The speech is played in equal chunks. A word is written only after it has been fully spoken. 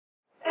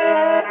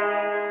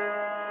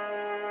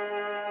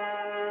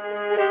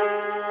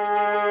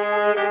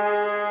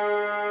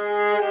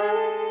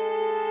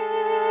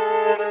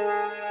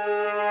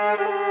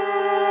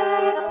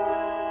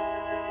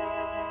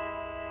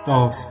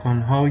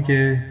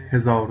داستان‌های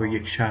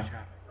 1001 شب.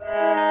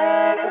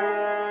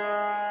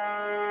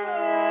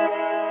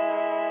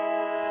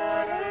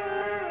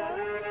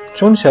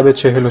 چون شب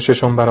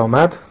 46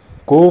 برآمد،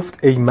 گفت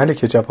ای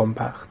ملک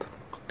جوانبخت،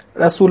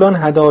 رسولان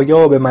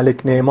هدایا به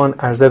ملک نعمان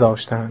عرضه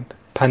داشتند.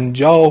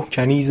 50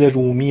 کنیز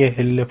رومی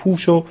حله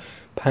پوش و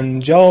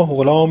 50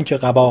 غلام که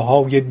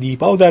قباهای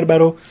دیبا در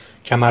بر و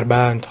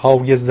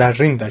کمربندهای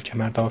زرین در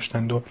کمر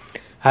داشتند و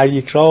هر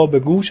یک را به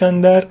گوش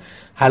اندر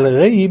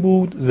حلقه ای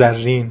بود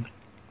زرین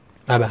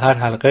و به هر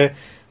حلقه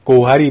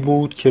گوهری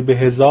بود که به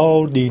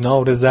 1000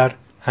 دینار زر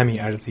همی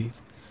ارزید.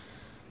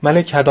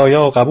 ملک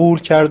هدایا قبول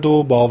کرد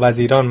و با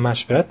وزیران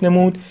مشورت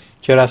نمود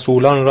که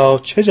رسولان را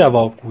چه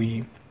جواب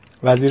گوییم.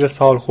 وزیر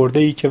سال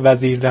خورده‌ای که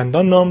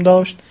وزیردندان نام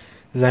داشت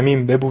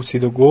زمین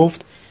ببوسید و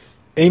گفت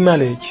ای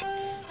ملک،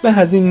 به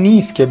از این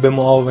نیست که به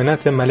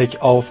معاونت ملک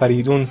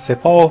آفریدون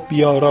سپاه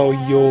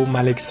بیارایی و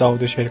ملک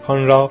زاده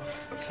شرکان را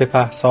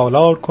سپه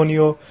سالار کنی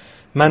و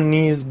من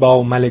نیز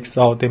با ملک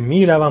زاده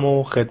می روم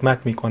و خدمت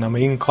می کنم و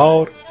این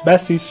کار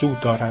بسی سود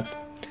دارد.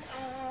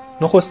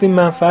 نخستین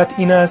منفعت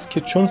این است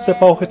که چون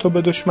سپاه تو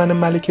به دشمن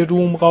ملک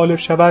روم غالب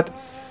شود،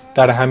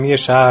 در همه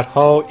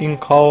شهرها این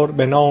کار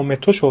به نام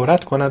تو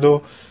شهرت کند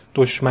و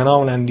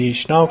دشمنان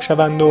اندیشناک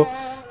شوند و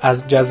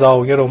از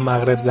جزایر و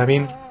مغرب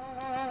زمین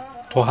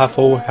تحف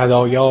و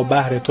هدایا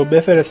بهر تو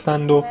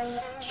بفرستند. و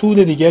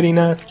سود دیگر این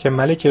است که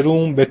ملک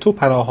روم به تو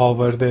پناه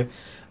آورده،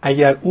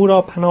 اگر او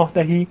را پناه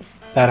دهی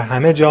در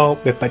همه جا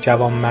به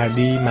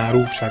جوانمردی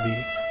معروف شوی.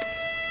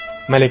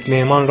 ملک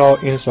نعمان را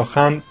این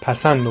سخن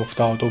پسند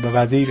افتاد و به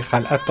وزیر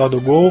خلعت داد و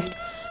گفت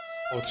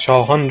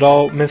پادشاهان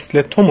را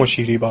مثل تو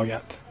مشیری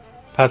باید.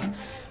 پس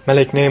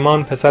ملک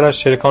نعمان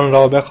پسرش شرکان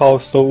را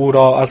بخواست و او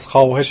را از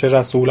خواهش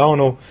رسولان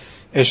و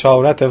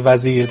اشارت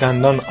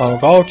وزیردندان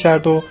آگاه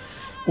کرد و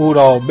او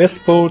را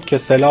بسپرد که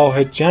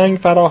سلاح جنگ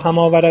فراهم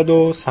آورد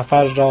و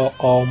سفر را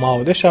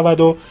آماده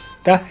شود و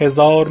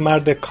 10,000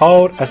 مرد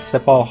کار از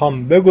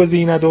سپاهان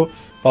بگزیند و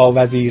با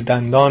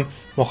وزیردندان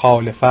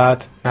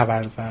مخالفت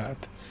نورزد.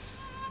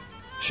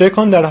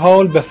 شرکان در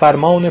حال به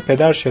فرمان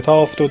پدر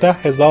شتافت و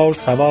 10,000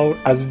 سوار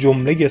از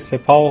جمله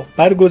سپاه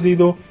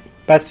برگزید و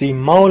بسی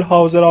مال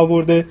حاضر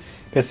آورده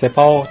به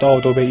سپاه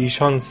داد و به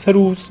ایشان 3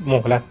 روز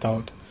مهلت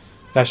داد.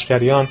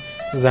 لشکریان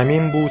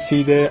زمین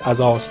بوسیده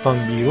از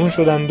آستان بیرون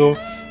شدند و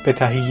به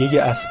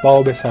تهیه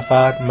اسباب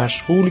سفر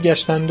مشغول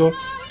گشتند و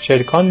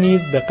شرکان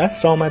نیز به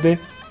قصر آمده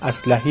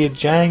اسلحه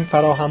جنگ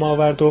فراهم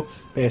آورد و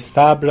به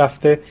استبل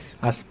رفته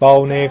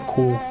اسبان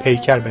کوه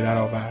پیکر به در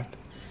آورد.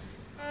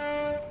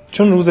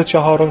 چون روز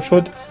 4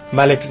 شد،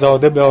 ملک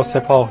زاده با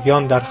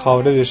سپاهیان در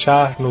خارج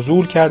شهر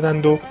نزول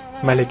کردند و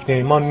ملک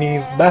نعمان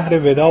نیز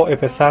بهر وداع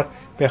پسر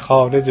به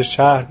خارج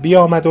شهر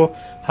بیامد و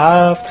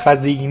 7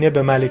 خزینه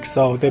به ملک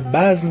زاده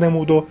بذل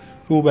نمود و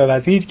رو به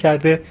وزیر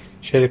کرده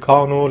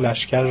شرکان و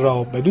لشکر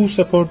را بدو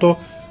سپرد و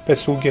به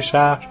سوی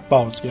شهر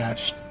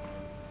بازگشت.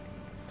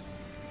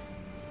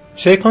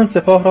 شرکان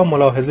سپاه را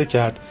ملاحظه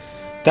کرد.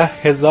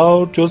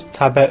 10,000 جز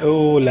تبعه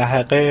و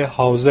لحقه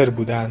حاضر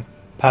بودند.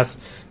 پس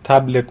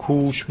طبل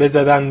کوش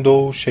بزدند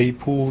و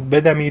شیپور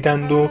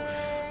بدمیدند و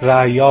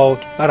رعیات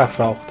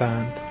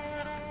برافراختند.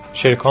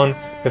 شرکان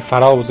به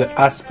فراز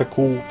اسب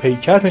کوه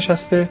پیکر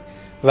نشسته،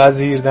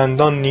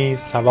 وزیردندان نیز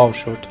سوار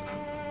شد.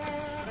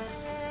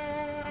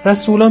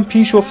 رسولان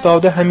پیش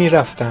افتاده همی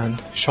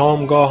رفتند.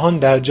 شامگاهان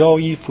در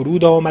جایی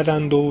فرود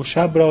آمدند و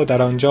شب را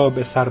در آنجا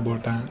به سر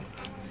بردند.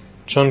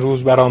 چون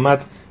روز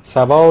برآمد،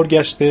 سوار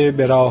گشته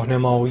به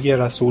راهنمایی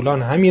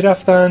رسولان همی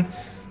رفتند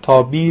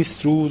تا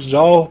 20 روز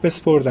راه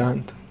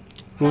بسپردند.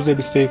 روز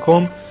 21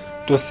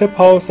 2-3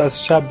 پاس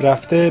از شب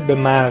رفته به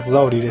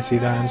مرغزاری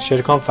رسیدند.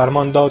 شرکان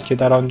فرمان داد که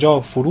در آنجا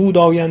فرود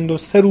آیند و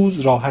 3 روز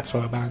راحت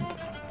روند.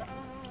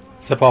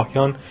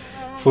 سپاهیان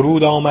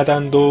فرود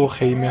آمدند و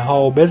خیمه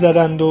ها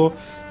بزدند و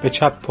به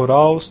چپ و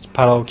راست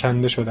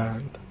پراکنده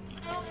شدند.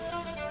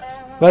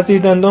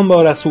 وزیردندان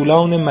با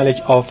رسولان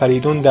ملک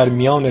آفریدون در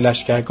میان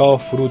لشکرگاه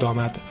فرود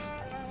آمد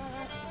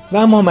و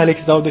اما ملک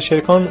زاده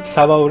شرکان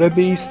سواره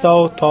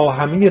بایستاد تا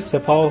همه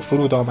سپاه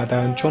فرود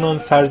آمدند. چون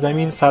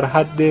سرزمین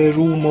سرحد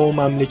روم و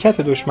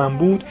مملکت دشمن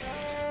بود،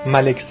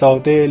 ملک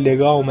زاده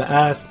لگام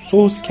اسب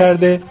سوس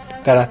کرده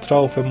در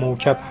اطراف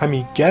موکب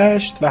همی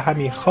گشت و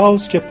همی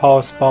خواست که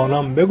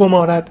پاسبانان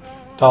بگمارد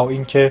تا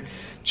اینکه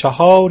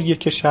 4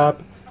 شب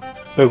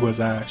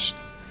بگذشت.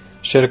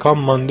 شرکان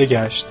مانده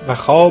گشت و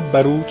خواب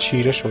بر او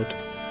چیره شد.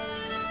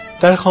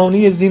 در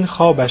خانه زین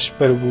خوابش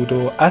بربود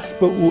و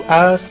اسب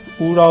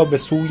او را به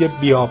سوی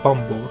بیابان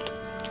برد.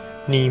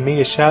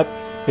 نیمه شب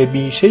به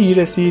بیشه ای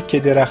رسید که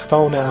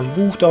درختان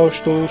انبوه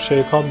داشت و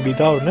شرکان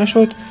بیدار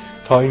نشد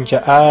تا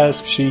اینکه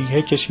اسب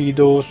شیهه کشید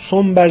و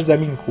سم بر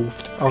زمین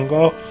کوفت.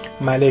 آنگاه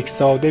ملک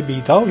زاده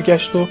بیدار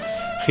گشت و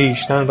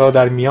خویشتن را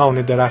در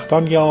میان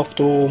درختان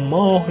یافت و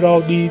ماه را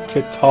دید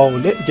که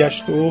طالع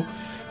گشت و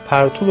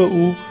پرتو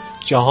او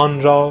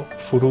جهان را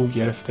فرو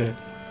گرفته.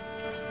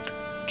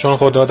 چون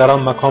خود را در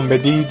آن مکان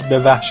بدید به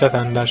وحشت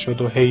اندر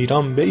شد و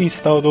حیران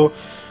بایستاد و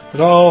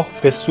راه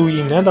به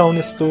سوی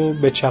ندانست و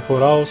به چپ و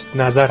راست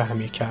نظر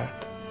همی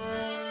کرد.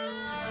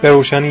 به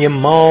روشنی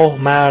ماه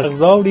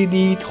مرغزاری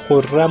دید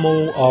خرم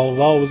و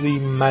آوازی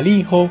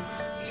ملیح و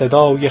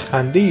صدای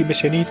خنده‌ای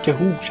بشنید که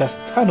هوش از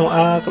تن و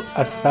عقل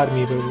از سر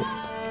می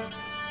برد.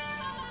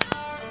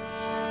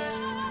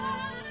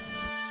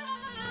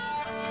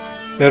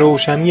 به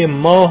روشنی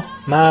ماه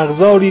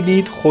مرغزاری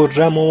دید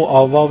خرم و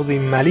آوازی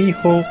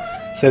ملیح و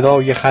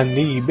صدای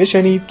خنده‌ای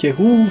بشنید که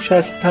هوش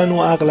از تن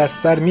و عقل از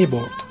سر می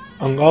برد.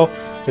 آنگاه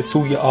به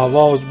سوی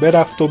آواز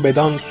برفت و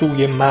بدان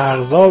سوی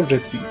مرغزار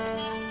رسید.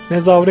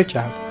 نظاره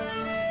کرد.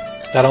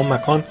 در آن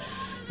مکان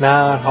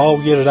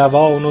نهرهای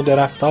روان و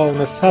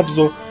درختان سبز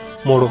و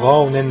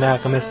مرغان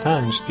نغمه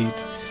سنج دید.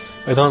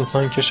 بدان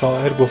سان که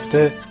شاعر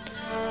گفته: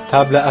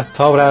 طبل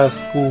عطار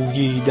است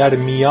گویی در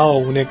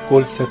میان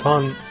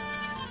گلستان،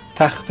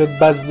 تخت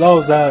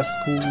بزاز است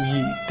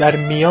گویی در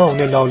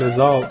میان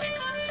لاله‌زار،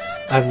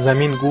 از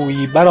زمین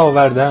گویی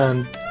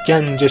برآوردند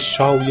گنج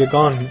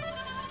شایگان،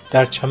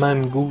 در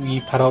چمن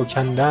گویی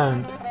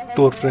پراکندند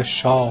در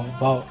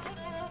شاهوار.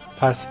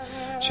 پس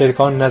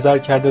شرکان نظر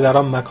کرده در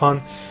آن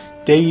مکان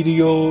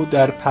دیری و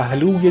در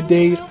پهلوی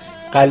دیر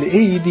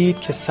قلعه‌ای دید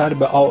که سر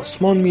به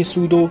آسمان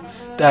می‌سود و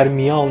در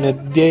میان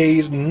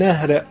دیر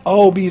نهر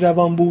آبی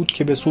روان بود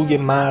که به سوی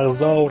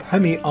مرغزار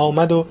همی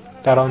آمد و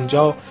در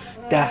آنجا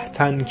 10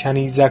 تن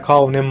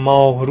کنیزکان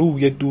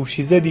ماهروی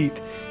دوشیزه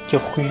دید که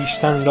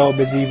خویشتن را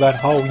به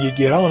زیورهای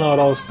گران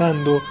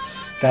آراستند و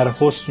در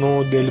حسن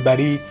و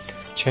دلبری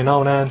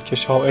چنانند که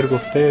شاعر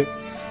گفته: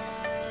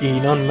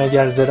 اینان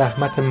مگر ز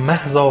رحمت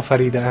محض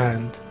آفریده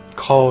اند،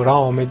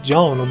 کارام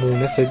جان و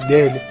مونس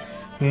دل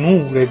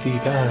نور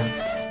دیده اند.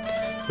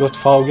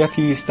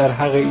 لطفایتی است در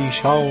حق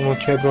ایشان و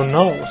کبر و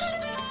ناز،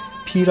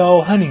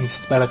 پیراهنی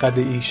است بر قد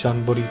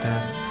ایشان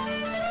بریدند.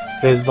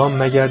 رضوان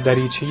مگر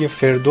دریچه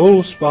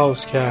فردوس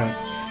باز کرد،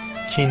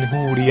 کین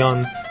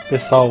حوریان به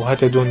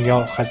ساحت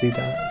دنیا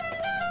خزیدند.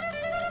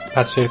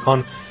 پس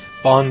شرکان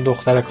با آن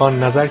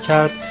دخترکان نظر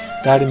کرد،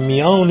 در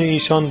میان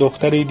ایشان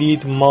دختری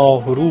دید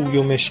ماهروی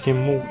و مشکین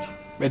موی.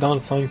 بدان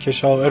سان که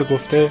شاعر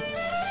گفته: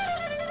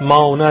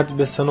 ماند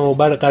به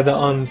صنوبر قد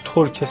آن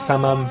ترک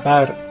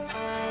سمنبر،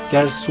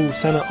 گر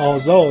سوسن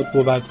آزاد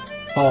بود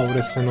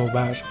بار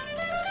صنوبر.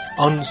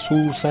 آن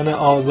سوسن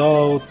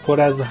آزاد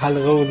پر از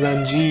حلقه و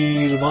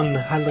زنجیر، وان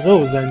حلقه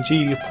و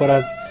زنجیر پر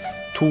از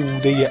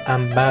توده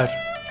عنبر.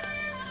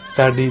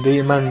 در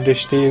دیده من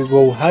رشته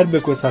گوهر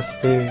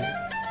بگسسته،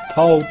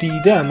 تا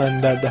دیده من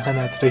در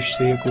دهنت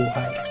رشته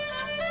گوهر.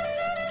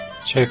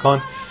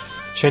 شرکان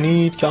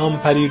شنید که آن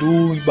پری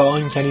روی با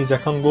آن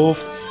کنیزکان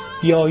گفت: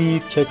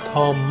 بیایید که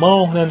تا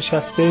ماه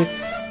ننشسته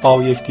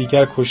با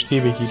یکدیگر کشتی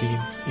بگیریم.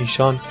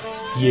 ایشان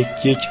یک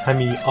یک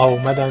همی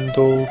آمدند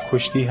و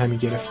کشتی همی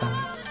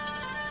گرفتند.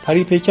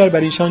 پری پیکر بر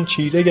ایشان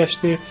چیره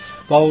گشته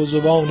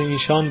بازوان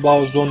ایشان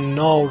با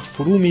زنار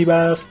فرو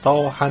می‌بست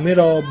تا همه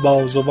را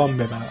بازوان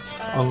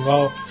ببست.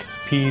 آنگاه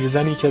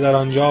پیرزنی که در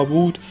آنجا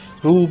بود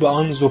رو به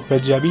آن زهره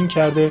جبین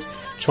کرده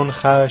چون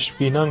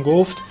خشمگینان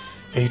گفت: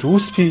 ای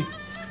روسپی،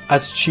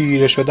 از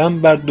چیره شدن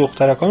بر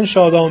دخترکان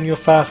شادانی و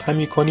فخر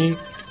همی کنی؟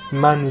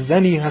 من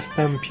زنی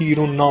هستم پیر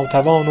و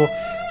ناتوان و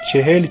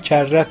 40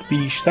 کرت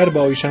بیشتر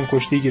با ایشان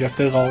کشتی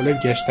گرفته غالب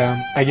گشتم.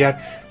 اگر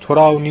تو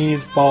را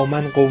نیز با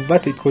من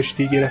قوت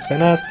کشتی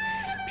گرفتن است،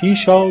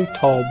 پیش آی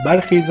تا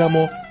برخیزم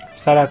و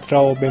سرت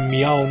را به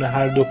میان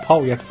هر دو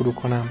پایت فرو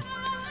کنم.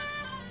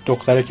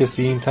 دخترک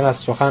سیمتن از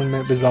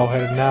سخن به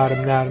ظاهر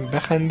نرم نرم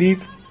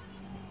بخندید،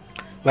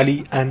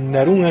 ولی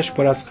اندرونش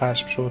پر از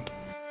خشم شد.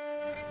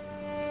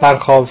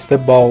 برخاسته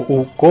با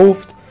او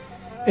گفت: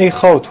 ای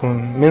خاتون،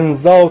 من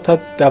ذات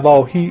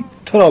دواهی،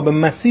 تو را به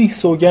مسیح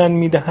سوگند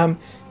میدهم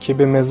که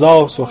به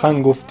مزاح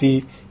سخن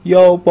گفتی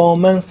یا با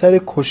من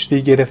سر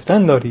کشتی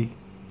گرفتن داری؟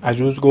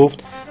 عجوز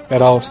گفت: به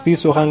راستی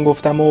سخن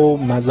گفتم و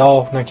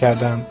مزاح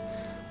نکردم،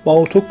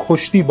 با تو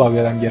کشتی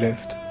بایدم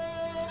گرفت.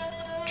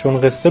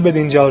 چون قصه به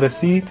دینجا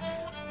رسید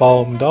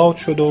بامداد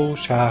شد و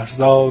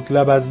شهرزاد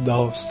لب از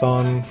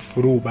داستان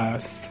فرو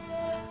بست.